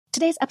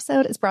Today's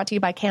episode is brought to you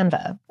by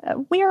Canva.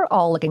 We're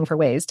all looking for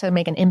ways to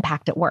make an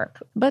impact at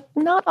work, but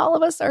not all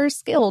of us are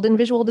skilled in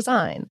visual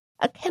design.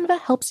 Canva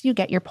helps you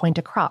get your point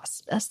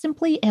across,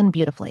 simply and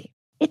beautifully.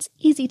 It's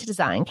easy to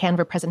design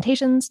Canva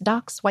presentations,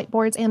 docs,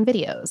 whiteboards, and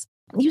videos.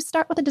 You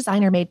start with a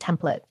designer-made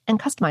template and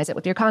customize it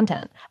with your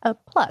content.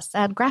 Plus,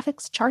 add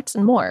graphics, charts,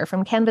 and more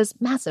from Canva's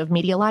massive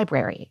media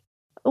library.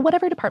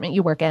 Whatever department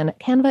you work in,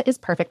 Canva is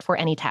perfect for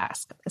any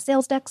task.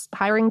 Sales decks,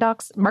 hiring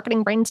docs,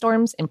 marketing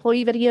brainstorms,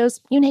 employee videos,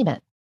 you name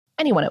it.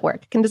 Anyone at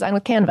work can design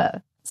with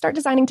Canva. Start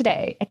designing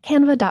today at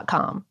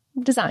canva.com.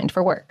 Designed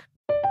for work.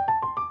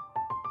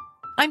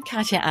 I'm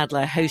Katya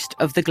Adler, host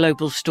of The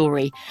Global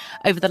Story.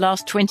 Over the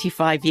last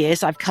 25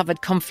 years, I've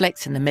covered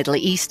conflicts in the Middle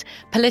East,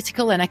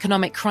 political and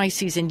economic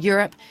crises in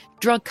Europe,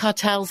 drug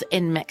cartels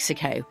in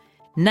Mexico.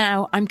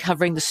 Now I'm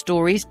covering the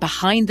stories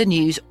behind the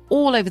news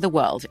all over the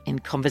world in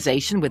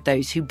conversation with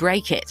those who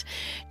break it.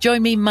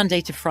 Join me Monday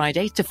to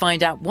Friday to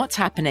find out what's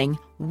happening,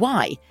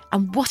 why,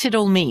 and what it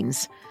all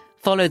means.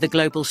 Follow The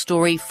Global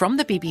Story from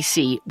the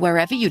BBC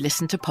wherever you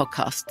listen to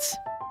podcasts.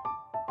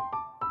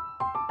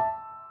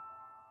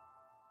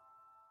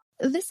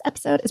 This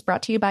episode is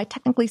brought to you by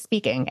Technically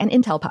Speaking, an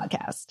Intel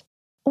podcast.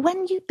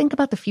 When you think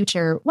about the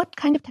future, what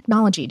kind of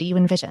technology do you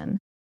envision?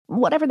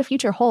 Whatever the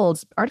future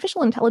holds,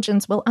 artificial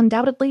intelligence will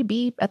undoubtedly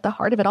be at the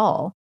heart of it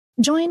all.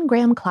 Join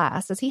Graham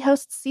Class as he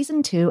hosts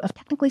Season 2 of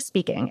Technically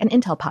Speaking, an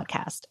Intel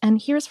podcast, and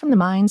hears from the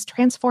minds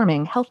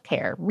transforming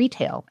healthcare,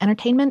 retail,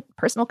 entertainment,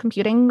 personal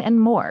computing,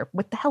 and more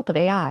with the help of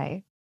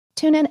AI.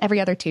 Tune in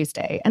every other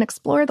Tuesday and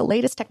explore the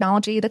latest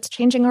technology that's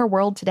changing our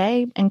world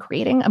today and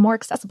creating a more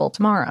accessible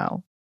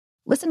tomorrow.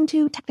 Listen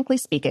to Technically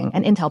Speaking,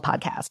 an Intel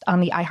podcast on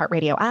the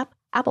iHeartRadio app,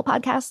 Apple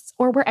Podcasts,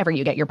 or wherever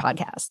you get your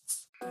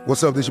podcasts.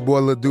 What's up, this your boy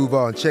Lil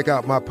Duval, and check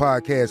out my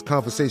podcast,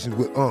 Conversations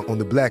with Unc, on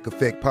the Black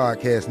Effect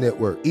Podcast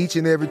Network. Each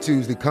and every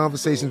Tuesday,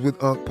 Conversations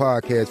with Unc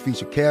podcast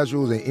feature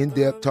casuals and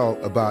in-depth talk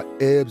about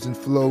ebbs and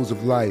flows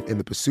of life and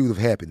the pursuit of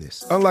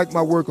happiness. Unlike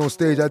my work on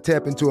stage, I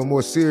tap into a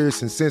more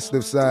serious and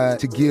sensitive side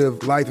to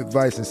give life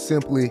advice and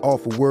simply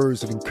offer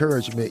words of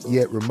encouragement,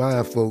 yet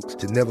remind folks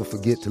to never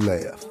forget to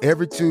laugh.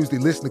 Every Tuesday,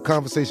 listen to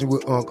Conversations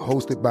with Unc,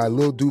 hosted by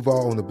Lil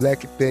Duval on the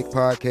Black Effect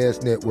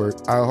Podcast Network,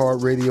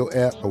 iHeartRadio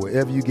app, or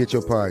wherever you get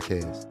your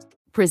podcasts.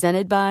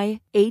 Presented by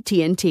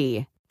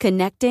AT&T.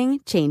 Connecting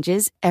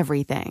changes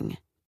everything.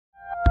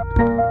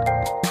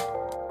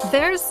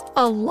 There's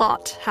a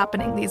lot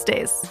happening these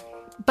days,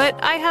 but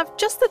I have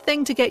just the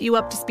thing to get you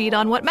up to speed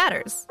on what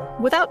matters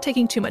without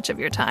taking too much of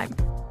your time.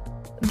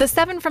 The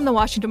 7 from the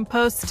Washington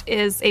Post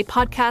is a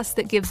podcast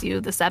that gives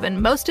you the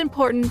 7 most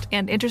important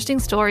and interesting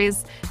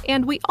stories,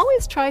 and we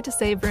always try to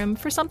save room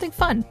for something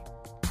fun.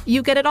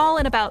 You get it all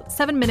in about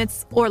 7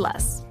 minutes or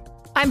less.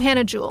 I'm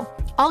Hannah Jewell.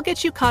 I'll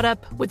get you caught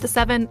up with the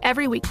 7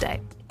 every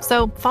weekday.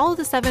 So follow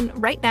the 7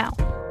 right now.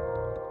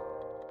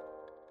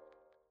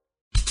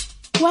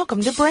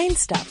 Welcome to Brain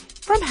Stuff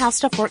from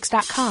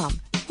HowStuffWorks.com,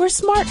 where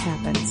smart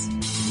happens.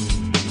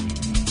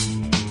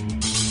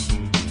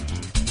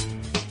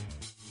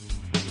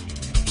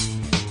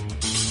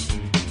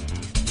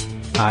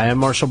 Hi, I'm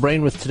Marshall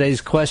Brain with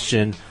today's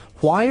question.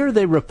 Why are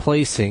they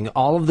replacing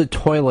all of the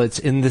toilets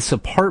in this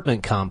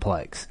apartment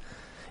complex?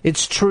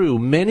 It's true,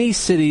 many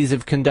cities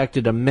have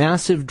conducted a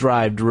massive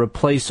drive to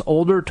replace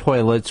older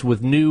toilets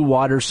with new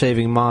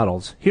water-saving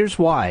models. Here's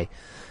why.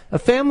 A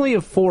family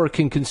of 4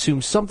 can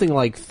consume something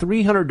like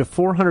 300 to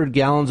 400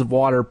 gallons of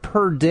water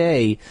per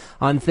day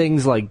on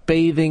things like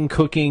bathing,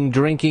 cooking,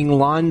 drinking,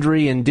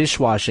 laundry, and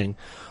dishwashing.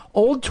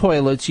 Old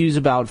toilets use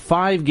about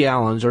 5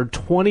 gallons or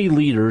 20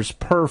 liters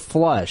per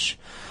flush.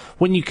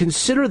 When you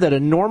consider that a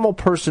normal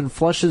person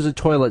flushes a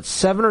toilet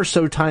 7 or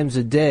so times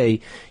a day,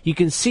 you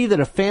can see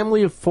that a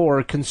family of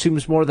 4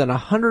 consumes more than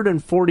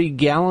 140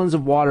 gallons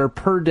of water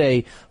per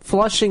day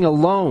flushing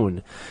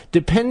alone.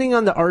 Depending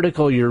on the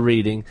article you're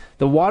reading,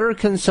 the water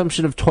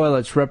consumption of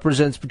toilets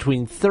represents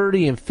between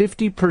 30 and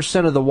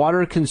 50% of the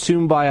water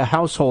consumed by a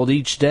household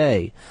each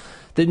day.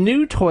 The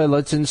new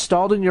toilets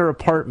installed in your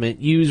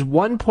apartment use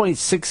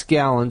 1.6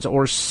 gallons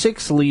or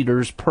 6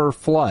 liters per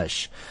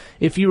flush.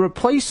 If you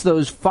replace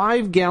those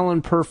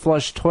 5-gallon per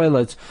flush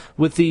toilets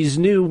with these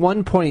new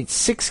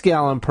 1.6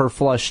 gallon per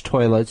flush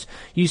toilets,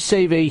 you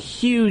save a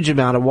huge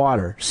amount of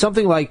water,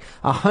 something like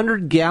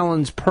 100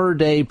 gallons per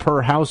day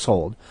per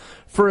household.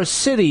 For a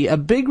city, a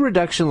big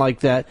reduction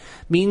like that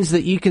means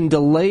that you can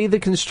delay the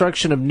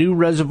construction of new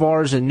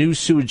reservoirs and new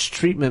sewage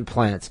treatment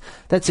plants.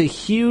 That's a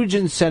huge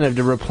incentive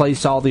to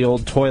replace all the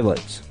old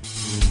toilets.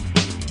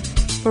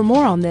 For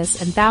more on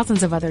this and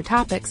thousands of other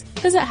topics,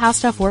 visit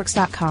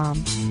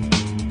HowStuffWorks.com.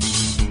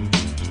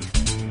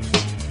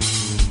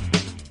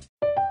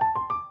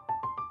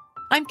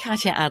 I'm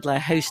Katya Adler,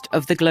 host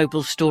of The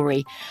Global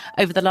Story.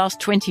 Over the last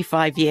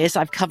 25 years,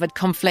 I've covered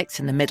conflicts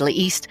in the Middle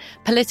East,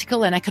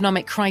 political and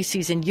economic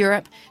crises in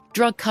Europe,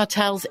 drug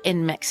cartels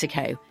in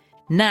Mexico.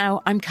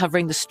 Now I'm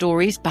covering the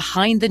stories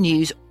behind the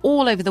news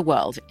all over the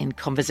world in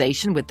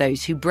conversation with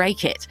those who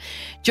break it.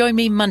 Join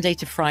me Monday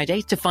to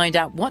Friday to find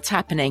out what's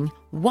happening,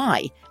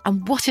 why,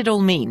 and what it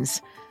all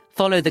means.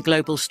 Follow The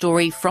Global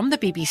Story from the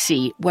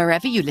BBC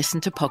wherever you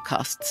listen to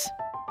podcasts.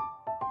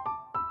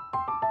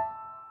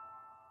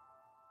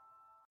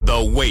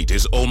 The wait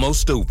is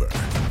almost over.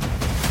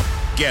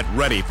 Get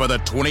ready for the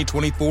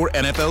 2024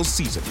 NFL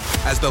season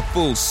as the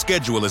full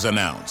schedule is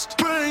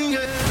announced.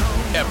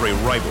 Every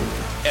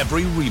rivalry,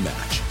 every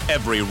rematch,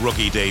 every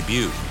rookie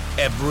debut,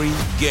 every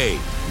game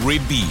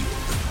revealed.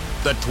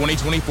 The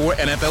 2024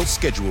 NFL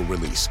schedule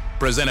release,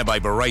 presented by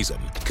Verizon,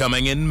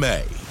 coming in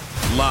May.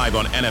 Live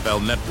on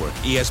NFL Network,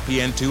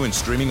 ESPN2, and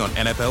streaming on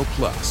NFL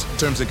Plus.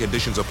 Terms and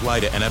conditions apply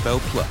to NFL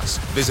Plus.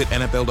 Visit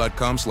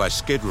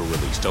NFL.com/schedule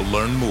release to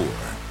learn more.